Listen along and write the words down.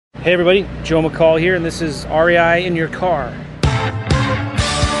Hey everybody, Joe McCall here, and this is REI in Your Car.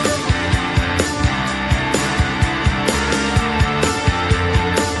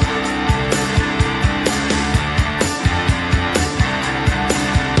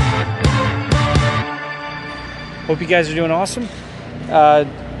 Hope you guys are doing awesome.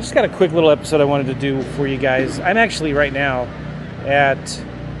 Just got a quick little episode I wanted to do for you guys. I'm actually right now at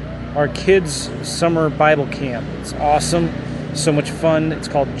our kids' summer Bible camp. It's awesome. So much fun. It's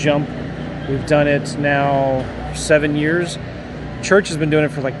called Jump. We've done it now for 7 years. Church has been doing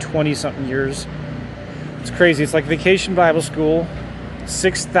it for like 20 something years. It's crazy. It's like Vacation Bible School.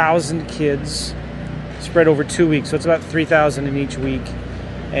 6,000 kids spread over 2 weeks. So it's about 3,000 in each week.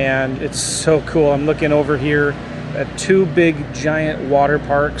 And it's so cool. I'm looking over here at two big giant water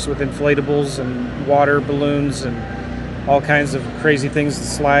parks with inflatables and water balloons and all kinds of crazy things,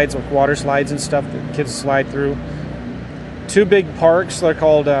 slides, like water slides and stuff that kids slide through. Two big parks, they're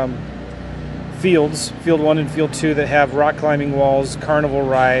called fields, Field 1 and Field 2, that have rock climbing walls, carnival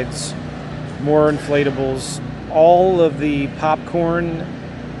rides, more inflatables, all of the popcorn,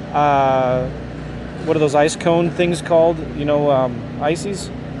 what are those ice cone things called? You know, ices?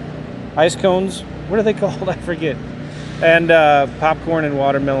 Ice cones? What are they called? I forget. And popcorn and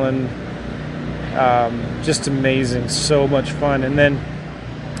watermelon, just amazing, so much fun. And then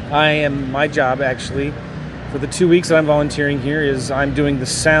my job actually, for the 2 weeks that I'm volunteering here, is I'm doing the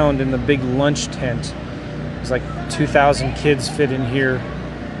sound in the big lunch tent. It's like 2,000 kids fit in here.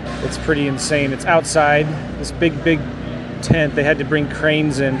 It's pretty insane. It's outside, this big tent. They had to bring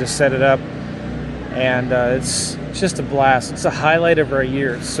cranes in to set it up. And it's just a blast. It's a highlight of our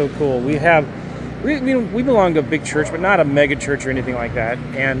year. It's so cool. We belong to a big church, but not a mega church or anything like that.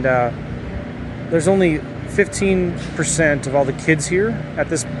 And there's only 15% of all the kids here at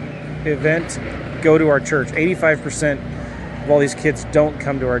this event go to our church. 85% of all these kids don't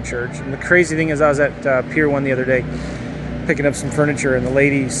come to our church. And the crazy thing is, I was at Pier 1 the other day picking up some furniture, and the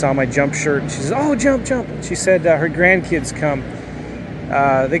lady saw my Jump shirt, and she says, "Oh, Jump." And she said her grandkids come.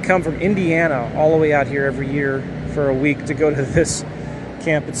 They come from Indiana all the way out here every year for a week to go to this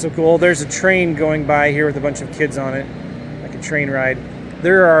camp. It's so cool. There's a train going by here with a bunch of kids on it, like a train ride.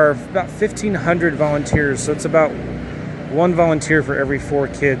 There are about 1,500 volunteers, so it's about one volunteer for every 4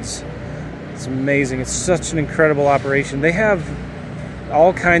 kids. It's amazing. It's such an incredible operation. They have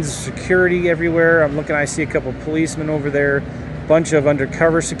all kinds of security everywhere. I see a couple policemen over there, a bunch of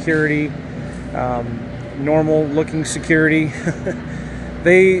undercover security, normal looking security.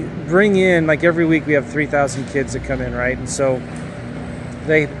 They bring in, like every week we have 3,000 kids that come in, right? And so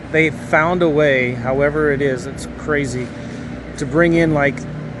they found a way, however it is, it's crazy, to bring in like,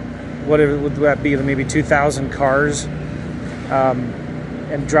 whatever would that be, maybe 2,000 cars,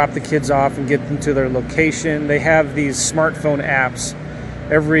 and drop the kids off and get them to their location. They have these smartphone apps.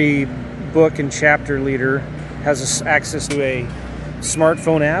 Every book and chapter leader has access to a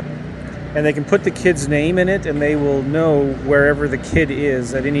smartphone app, and they can put the kid's name in it, and they will know wherever the kid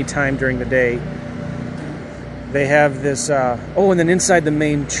is at any time during the day. They have this, and then inside the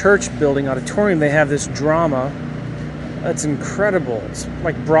main church building auditorium, they have this drama. It's incredible. It's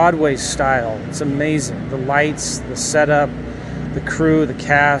like Broadway style. It's amazing. The lights, the setup, the crew, the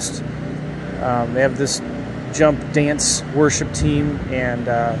cast. They have this Jump dance worship team and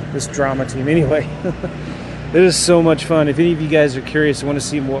this drama team. Anyway, it is so much fun. If any of you guys are curious and want to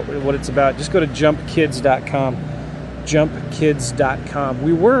see what it's about, just go to jumpkids.com. Jumpkids.com.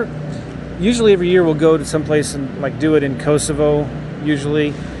 Usually every year we'll go to someplace and like do it in Kosovo. Usually,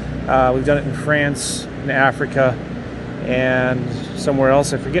 we've done it in France, in Africa, and somewhere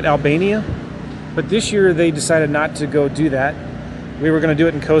else. I forget, Albania. But this year they decided not to go do that. We were going to do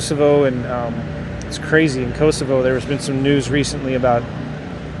it in Kosovo, and it's crazy. In Kosovo, there's been some news recently about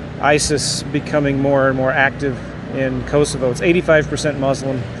ISIS becoming more and more active in Kosovo. It's 85%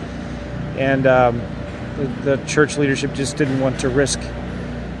 Muslim, and the church leadership just didn't want to risk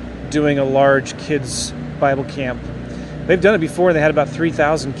doing a large kids Bible camp. They've done it before. They had about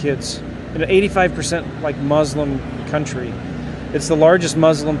 3,000 kids in an 85% like Muslim country. It's the largest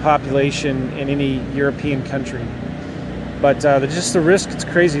Muslim population in any European country. But just the risk, it's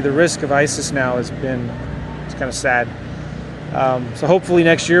crazy. The risk of ISIS now it's kind of sad. So hopefully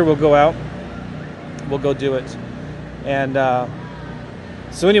next year we'll go out. We'll go do it. And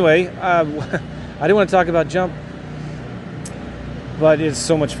so anyway, I didn't want to talk about Jump, but it's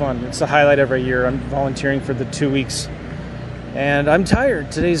so much fun. It's the highlight of our year. I'm volunteering for the 2 weeks. And I'm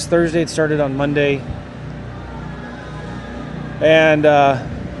tired. Today's Thursday. It started on Monday. And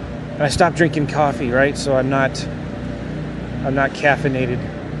I stopped drinking coffee, right? So I'm not caffeinated.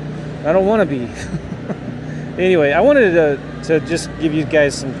 I don't want to be. Anyway, I wanted to just give you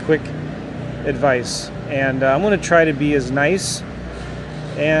guys some quick advice, and I'm going to try to be as nice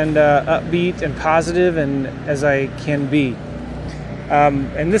and upbeat and positive and as I can be.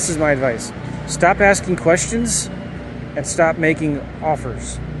 And this is my advice: stop asking questions and stop making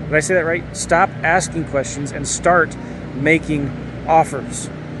offers. Did I say that right? Stop asking questions and start making offers.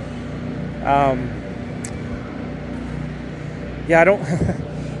 I don't.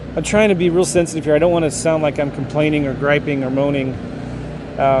 I'm trying to be real sensitive here. I don't want to sound like I'm complaining or griping or moaning,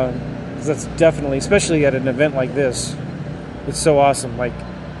 because that's definitely, especially at an event like this, it's so awesome. Like,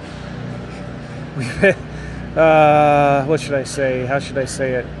 what should I say? How should I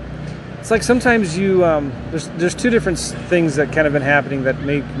say it? It's like sometimes you there's two different things that kind of been happening that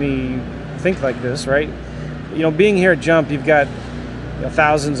make me think like this, right? Being here at Jump, you've got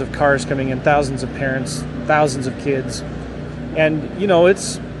thousands of cars coming in, thousands of parents, thousands of kids, and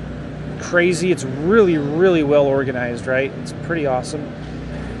it's crazy. It's really, really well organized, right? It's pretty awesome.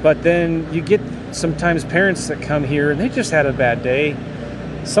 But then you get sometimes parents that come here and they just had a bad day.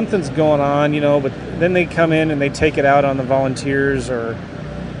 Something's going on, but then they come in and they take it out on the volunteers, or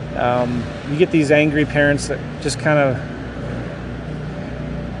you get these angry parents that just kind of,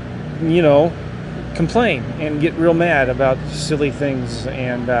 complain and get real mad about silly things.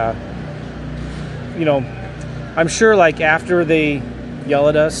 And, I'm sure like after they yell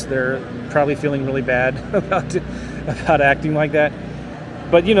at us, they're probably feeling really bad about acting like that.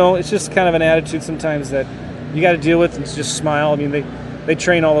 But it's just kind of an attitude sometimes that you got to deal with, and just smile. I mean, they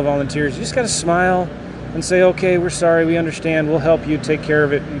train all the volunteers. You just got to smile and say, okay, we're sorry, we understand, we'll help you take care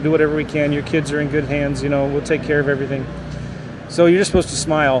of it, do whatever we can. Your kids are in good hands, we'll take care of everything. So you're just supposed to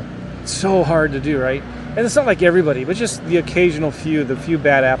smile. It's so hard to do, right? And it's not like everybody, but just the occasional the few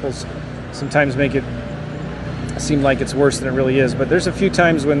bad apples sometimes make it seem like it's worse than it really is. But there's a few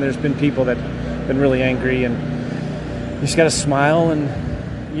times when there's been people that have been really angry, and you just got to smile, and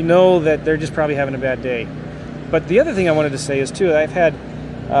that they're just probably having a bad day. But the other thing I wanted to say is, too, I've had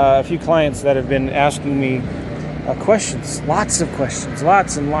a few clients that have been asking me questions, lots of questions,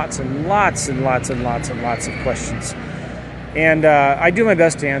 lots and lots and lots and lots and lots and lots of questions. And I do my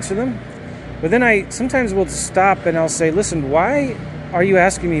best to answer them. But then I sometimes will stop and I'll say, listen, why are you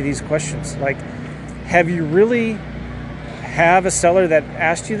asking me these questions? Like, have you really have a seller that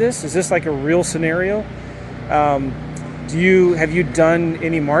asked you this? Is this like a real scenario? Have you done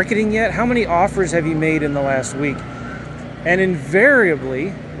any marketing yet? How many offers have you made in the last week? And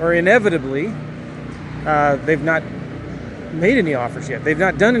invariably or inevitably, they've not made any offers yet. They've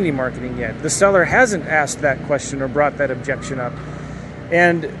not done any marketing yet. The seller hasn't asked that question or brought that objection up.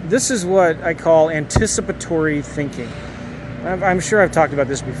 And this is what I call anticipatory thinking. I'm sure I've talked about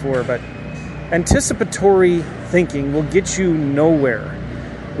this before, but anticipatory thinking will get you nowhere.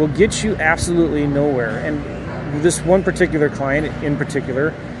 Will get you absolutely nowhere. And this one particular client in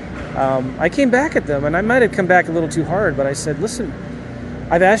particular, I came back at them, and I might have come back a little too hard, but I said, listen,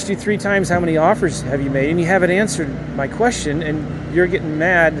 I've asked you 3 times how many offers have you made, and you haven't answered my question, and you're getting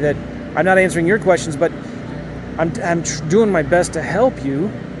mad that I'm not answering your questions, but I'm doing my best to help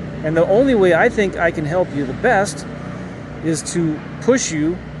you, and the only way I think I can help you the best is to push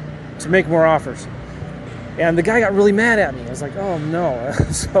you to make more offers. And the guy got really mad at me. I was like, oh no.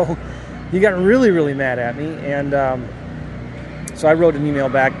 So he got really, really mad at me, and so I wrote an email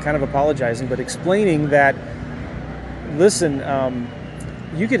back kind of apologizing, but explaining that, listen,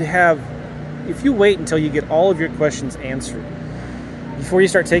 you could have, if you wait until you get all of your questions answered before you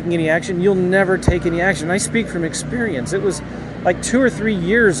start taking any action, you'll never take any action. And I speak from experience. It was like 2 or 3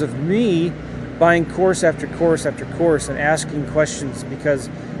 years of me buying course after course after course and asking questions, because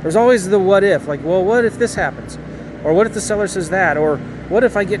there's always the what if, like, well, what if this happens? Or what if the seller says that? Or what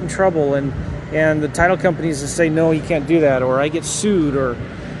if I get in trouble and the title companies say, no, you can't do that, or I get sued, or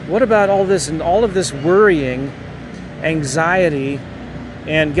what about all this? And all of this worrying, anxiety,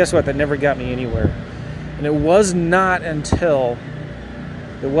 and guess what? That never got me anywhere. And it wasn't until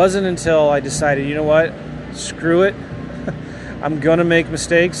I decided, you know what? Screw it. I'm going to make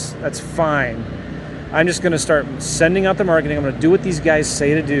mistakes. That's fine. I'm just going to start sending out the marketing. I'm going to do what these guys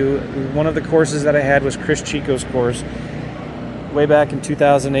say to do. One of the courses that I had was Chris Chico's course way back in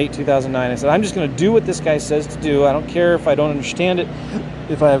 2008, 2009. I said, I'm just going to do what this guy says to do. I don't care if I don't understand it.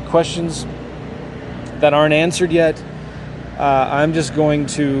 If I have questions that aren't answered yet, I'm just going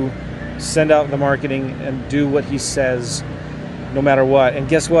to send out the marketing and do what he says no matter what. And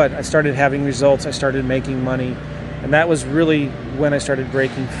guess what? I started having results. I started making money. And that was really when I started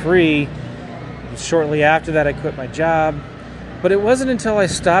breaking free. Shortly after that, I quit my job. But it wasn't until I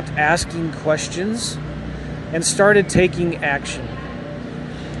stopped asking questions and started taking action.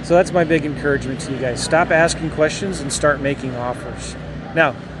 So that's my big encouragement to you guys. Stop asking questions and start making offers.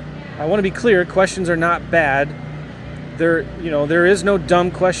 Now, I want to be clear, questions are not bad. There is no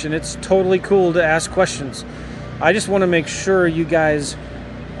dumb question. It's totally cool to ask questions. I just want to make sure you guys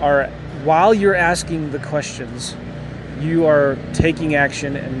are, while you're asking the questions, you are taking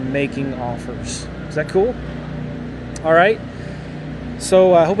action and making offers. Is that cool? All right.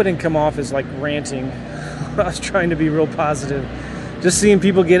 So I hope it didn't come off as like ranting. I was trying to be real positive. Just seeing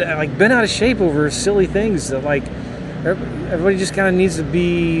people get like bent out of shape over silly things that like everybody just kind of needs to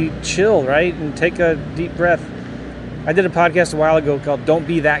be chill, right? And take a deep breath. I did a podcast a while ago called Don't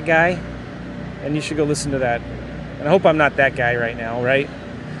Be That Guy, and you should go listen to that. And I hope I'm not that guy right now, right?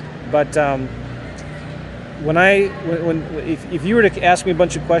 But if you were to ask me a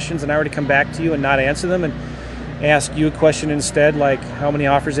bunch of questions and I were to come back to you and not answer them and ask you a question instead, like how many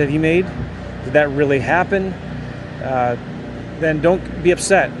offers have you made? Did that really happen? Then don't be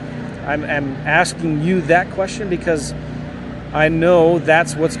upset. I'm asking you that question because I know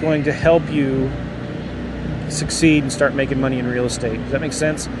that's what's going to help you succeed and start making money in real estate. Does that make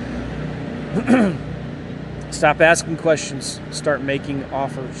sense? Stop asking questions. Start making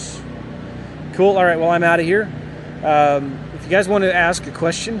offers. Cool. All right. Well, I'm out of here. If you guys want to ask a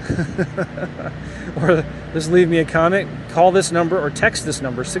question or just leave me a comment, call this number or text this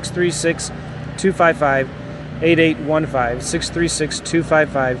number,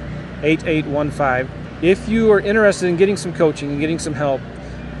 636-255-8815, 636-255-8815. If you are interested in getting some coaching and getting some help,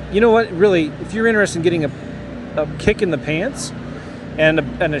 you know what? Really, if you're interested in getting a kick in the pants and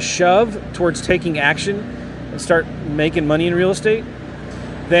a shove towards taking action and start making money in real estate,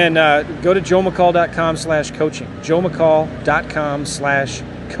 then go to joemccall.com/coaching.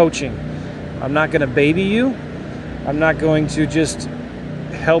 joemccall.com/coaching. I'm not going to baby you. I'm not going to just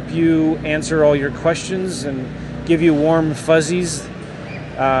help you answer all your questions and give you warm fuzzies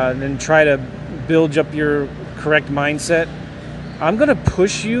and then try to build up your correct mindset. I'm going to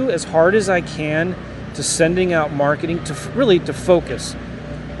push you as hard as I can to sending out marketing to focus.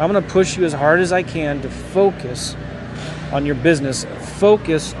 I'm going to push you as hard as I can to focus on your business.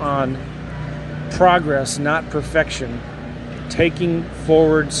 Focus on progress, not perfection. Taking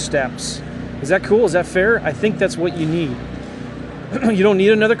forward steps. Is that cool? Is that fair? I think that's what you need. You don't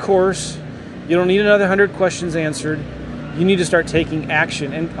need another course. You don't need another 100 questions answered. You need to start taking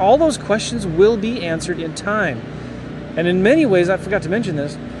action. And all those questions will be answered in time. And in many ways, I forgot to mention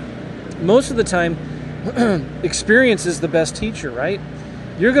this, most of the time, experience is the best teacher, right?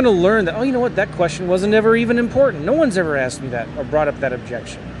 You're going to learn that, oh, you know what, that question wasn't ever even important. No one's ever asked me that or brought up that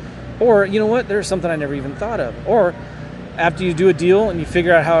objection. Or, you know what, there's something I never even thought of. Or after you do a deal and you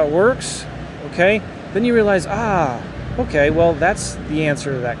figure out how it works, okay, then you realize, okay, well, that's the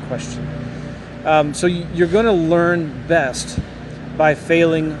answer to that question. So you're going to learn best by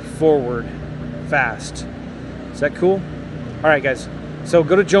failing forward fast. Is that cool? All right, guys. So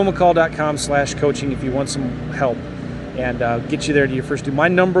go to joemccall.com/coaching if you want some help and get you there to your first deal. My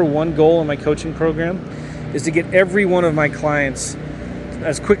number one goal in my coaching program is to get every one of my clients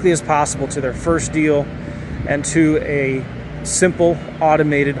as quickly as possible to their first deal and to a simple,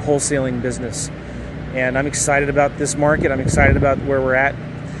 automated wholesaling business. And I'm excited about this market. I'm excited about where we're at.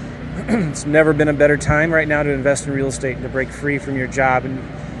 It's never been a better time right now to invest in real estate and to break free from your job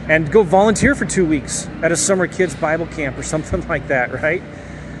and go volunteer for 2 weeks at a summer kids Bible camp or something like that, right?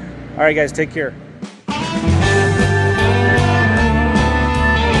 All right, guys, take care.